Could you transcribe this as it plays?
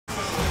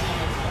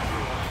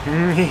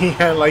Yeah,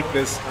 I like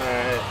this.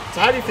 Alright. So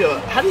how do you feel?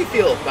 How do you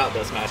feel about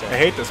this matchup? I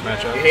hate this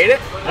matchup. You hate it?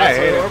 I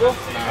hate horrible?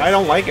 it. Nice. I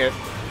don't like it.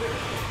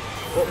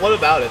 What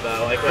about it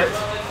though? Like,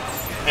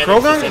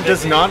 Croagunk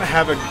does not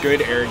have a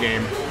good air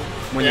game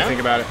when you Yeah? think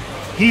about it.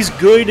 He's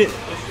good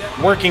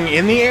working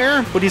in the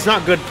air, but he's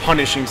not good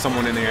punishing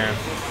someone in the air.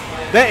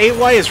 That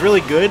 8Y is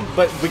really good,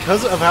 but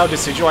because of how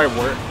Decidueye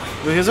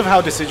because of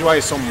how Decidueye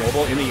is so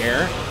mobile in the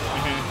air,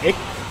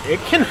 it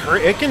can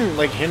hurt. It can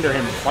like hinder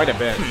him quite a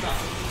bit.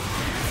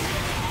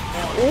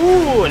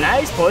 Ooh,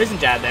 nice poison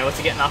jab there. What's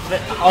he getting off of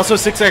it? Also,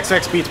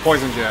 6XX beats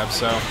Poison Jab,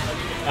 so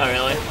Oh,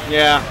 really?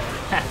 yeah,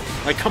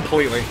 like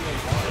completely.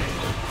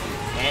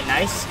 And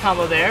nice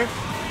combo there.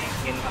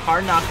 Getting a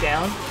hard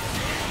knockdown.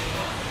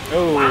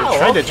 Oh, Wow,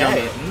 tried to okay. jump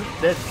it.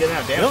 That's good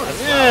enough damage. No, as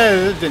well.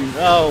 yeah, it didn't.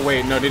 Oh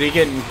wait, no. Did he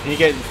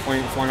get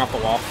flung off the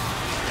wall?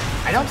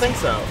 I don't think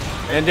so.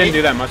 And didn't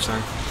do that much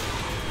then.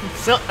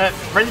 So,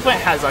 Frenzy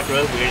Plant has like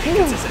really weird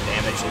inconsistent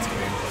damage. It's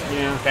weird.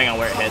 Yeah. Depending on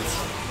where it hits.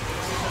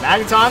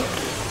 Magaton,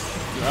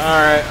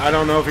 All right. I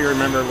don't know if you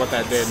remember what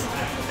that did.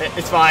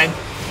 it's fine.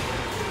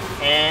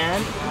 And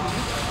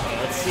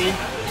let's see.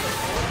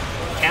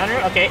 Counter,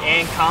 okay,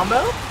 and combo.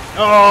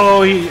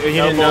 Oh, he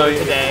No didn't know. boulder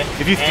today.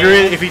 If you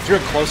threw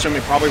it closer to him,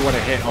 he probably would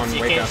have hit on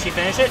So Wake can Up. she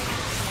finish it?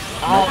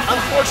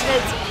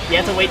 Unfortunate. You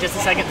have to wait just a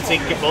second so you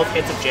can get both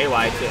hits of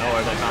JY to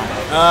or the combo.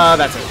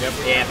 That's it. Yep.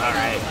 Yeah,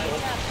 alright.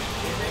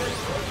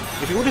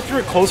 If he would have threw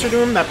it closer to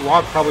him, that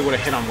block probably would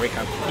have hit on Wake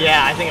Up.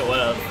 Yeah, I think it would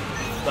have.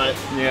 But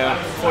Yeah.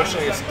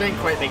 unfortunately, it didn't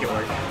quite make it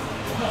work.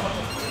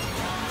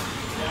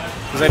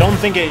 Because I don't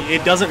think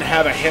it doesn't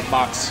have a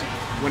hitbox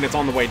when it's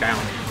on the way down.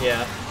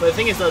 Yeah. But the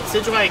thing is, though,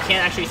 Decidueye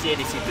can't actually see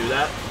ADC through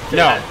that.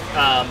 No.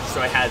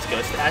 Decidueye has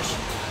Ghost Dash.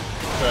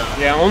 So,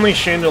 Yeah, only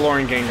Chandelure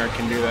and Gengar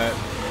can do that.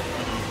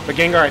 But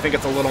Gengar, I think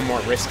it's a little more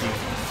risky.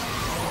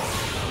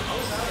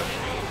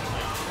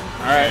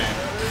 Alright.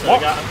 so we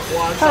got a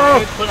quad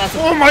side, putting on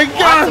some, Oh my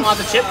God! Lots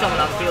of chip coming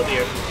on the field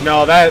here.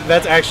 No,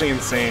 that's actually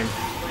insane.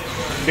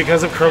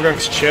 Because of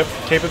Croagunk's chip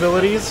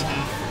capabilities.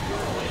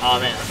 Oh,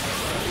 man.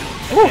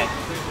 Woo. Okay.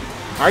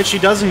 Alright, she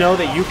does know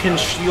that you can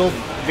shield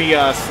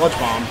the Sludge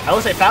Bomb. I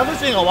will say, Falcon's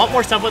doing a lot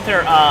more stuff with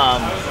her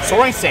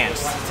soaring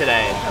stance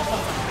today.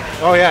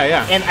 Oh,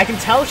 yeah. And I can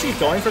tell she's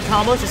going for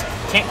combos, just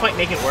can't quite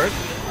make it work.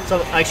 So,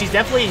 like, she's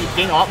definitely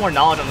gaining a lot more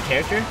knowledge on the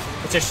character.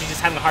 It's just she's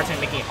just having a hard time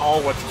making it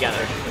all work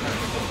together.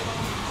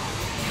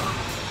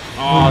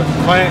 Oh,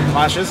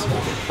 clashes.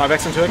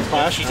 5x into it,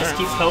 clash. She just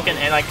keeps poking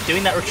and, like,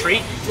 doing that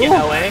retreat, getting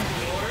away.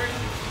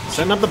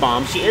 Setting up the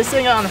bomb. She is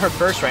sitting on her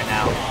burst right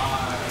now.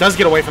 Does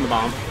get away from the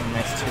bomb.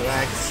 Next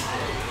 2x.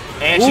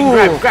 And she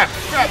can grab.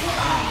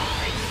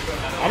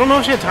 I don't know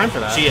if she had time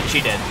for that.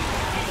 She did.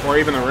 Or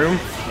even the room.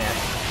 Yeah.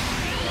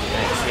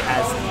 And she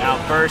has an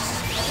outburst.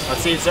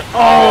 Let's see.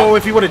 Oh,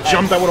 if he would have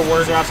jumped, that would have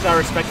worked. Zeraph's gotta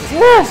respect this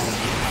burst.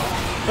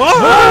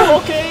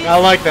 Oh, Okay. I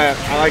like that.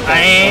 That's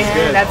And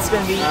good. that's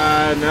gonna be.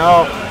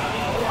 No.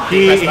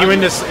 He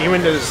went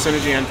to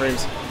synergy end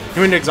frames. He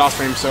went to exhaust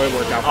frames, so it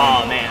worked out for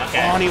him. Oh man.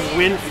 Okay. Oh, and he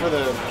went for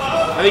the.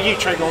 I think he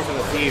tried going for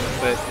the thief,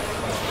 but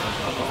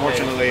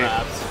unfortunately,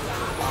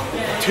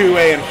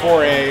 2A and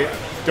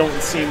 4A don't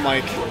seem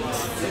like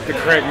the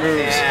correct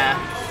moves. Yeah.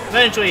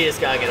 Eventually, you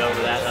just gotta get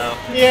over that, though.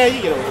 Yeah,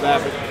 you get over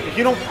that, but if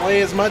you don't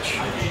play as much,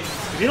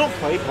 if you don't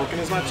play Pokken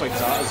as much, like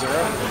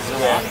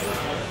Zeraph,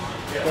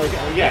 like,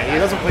 yeah, he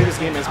doesn't play this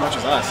game as much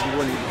as us. He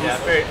wouldn't. Yeah,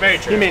 very, very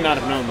true. He may not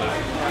have known that.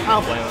 I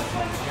don't blame him.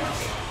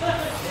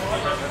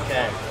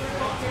 Okay.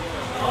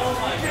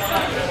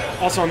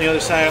 Also, on the other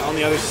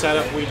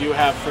setup, we do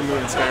have Frimu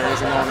and Skyrays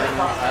going right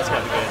now. That's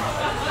gotta be good.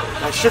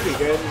 That should be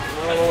good.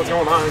 I don't know what's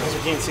going on because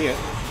we can't see it.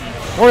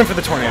 Going for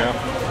the tornado.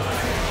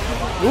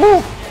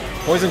 Ooh!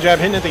 Poison jab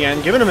hitting at the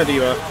end, giving him a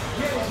diva.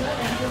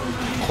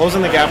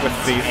 Closing the gap with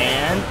Thief.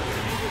 And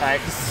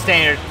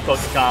standard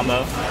Pokken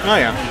combo. Oh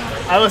yeah.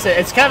 I will say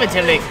it's kind of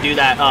intimidating to do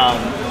that.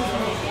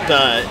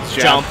 The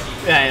Jab. jump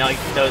and like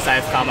those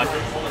type of combo,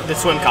 the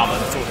swim combo.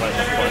 That's what I'm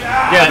looking for.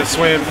 Yeah, the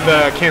swim,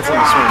 the canceling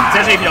the swim.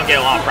 Especially if you don't get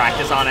a lot of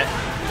practice on it.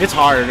 It's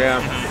hard,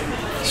 yeah.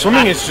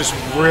 Swimming is just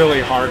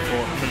really hard for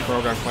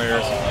Croagunk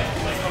players.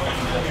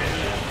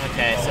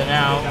 Okay, so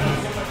now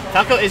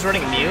Falco is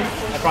running immune.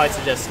 I probably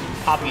suggest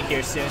popping it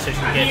here soon so she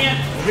can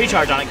get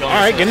recharge on it going.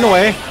 Alright, getting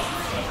away.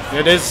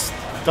 It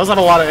does have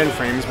a lot of end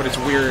frames, but it's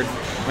weird.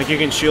 Like you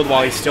can shield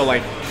while he's still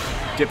like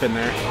dipping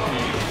there.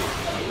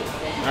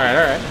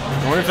 Alright.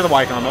 Going in for the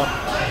Y combo.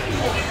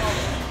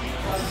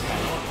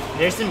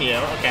 There's the Mew,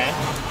 okay.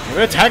 We're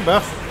gonna tag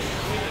buff.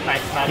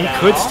 Nice, He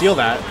could steal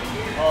that.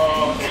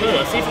 Cool.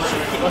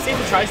 Let's see if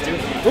he tries to.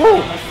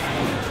 Ooh!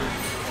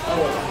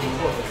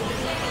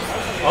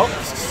 Oh,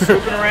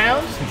 swooping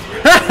around.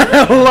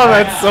 I love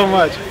that so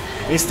much.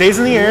 He stays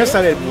in the air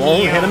so that it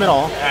won't hit him at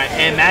all. Alright,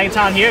 and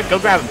Magaton here, go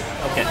grab him.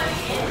 Okay.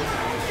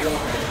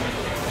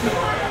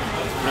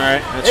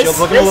 Alright, that shield's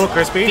looking a little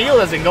crispy. This field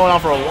has been going on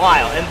for a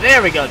while, and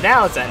there we go,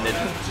 now it's ended.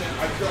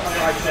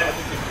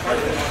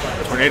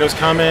 Tornado's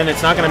coming,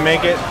 it's not gonna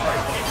make it.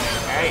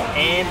 Alright,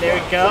 and there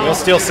we go. He'll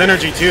steal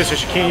synergy too, so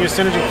she can't use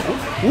synergy.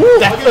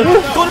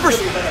 Go to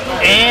burst.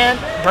 And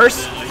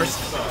burst.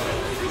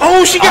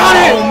 Oh, she got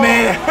it! Oh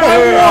man!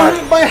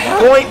 By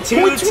half.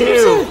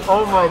 0.22.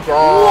 Oh my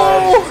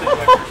god!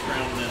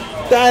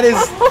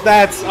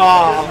 That's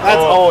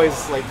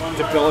always like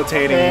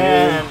debilitating.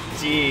 Man,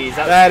 jeez,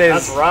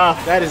 That's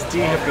rough. That is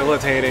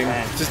debilitating.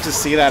 Man. Just to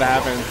see that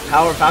happen.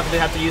 However, Falcon did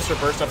have to use her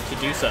burst up to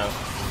do so.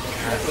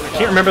 I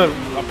can't remember a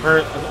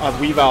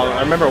Weavile.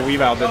 I remember a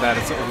Weavile did that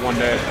one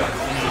day.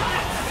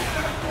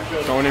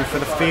 Going in for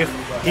the thief.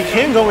 He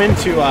can go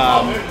into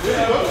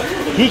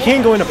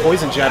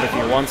Poison Jab if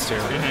he wants to.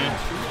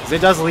 'Cause it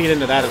does lead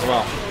into that as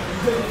well.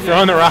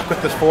 Throwing the rock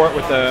with the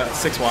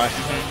 6Y.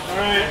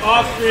 Alright,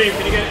 off screen,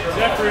 can you get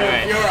Zephyr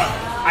Fiora?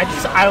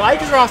 I like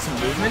Zeraph's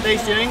movement that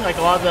he's doing, like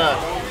a lot of the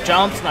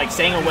jumps and like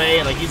staying away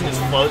and like using his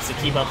floats to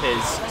keep up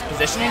his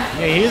positioning.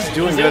 Yeah, he is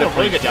doing He's good. doing a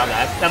really good job of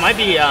that. That might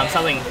be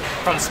something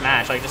from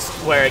Smash, like just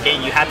where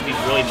again you have to be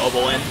really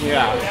mobile in.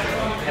 Yeah.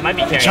 It might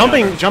be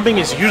carrying Jumping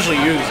is usually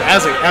used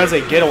as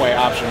a getaway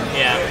option.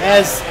 Yeah.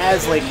 As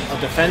like a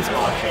defense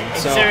option.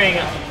 So Considering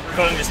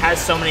Croagunk just has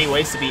so many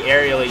ways to be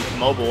aerially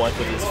mobile, like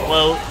with his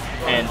float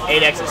and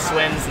 8X his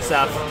swims and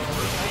stuff.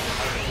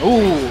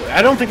 ooh,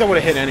 I don't think that would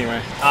have hit anyway.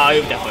 Oh,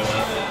 you definitely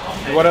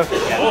would. It would have.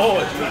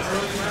 Oh,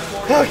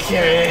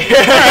 Okay.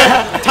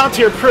 Top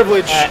tier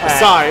privilege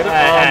aside.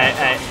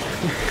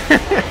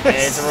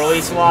 It's a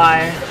release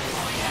Y.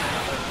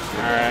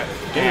 Alright.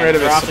 Getting rid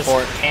of his Zeraph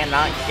support. just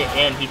cannot get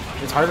in.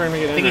 It's hard for him to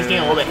get in. I think he's there.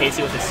 getting a little bit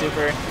hasty with his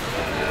super.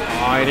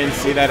 Oh, I didn't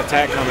see that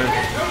attack coming.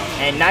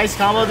 And nice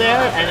combo there,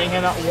 ending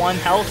him at 1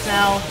 health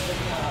now.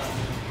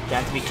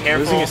 Got to be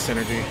careful. Losing his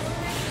synergy.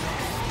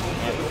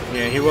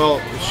 Yeah, he will.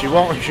 She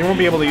won't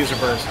be able to use her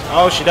burst.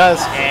 Oh, she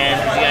does. And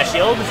he got a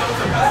shield.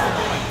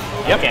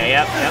 Yep. Okay,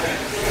 yep.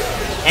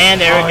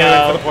 And there we He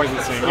went go. for the poison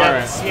sting. Yep,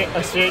 Alright.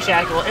 a straight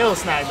shackle. It'll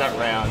snag that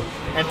round.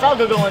 And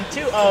Falco going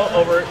 2-0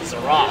 over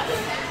Zeraph.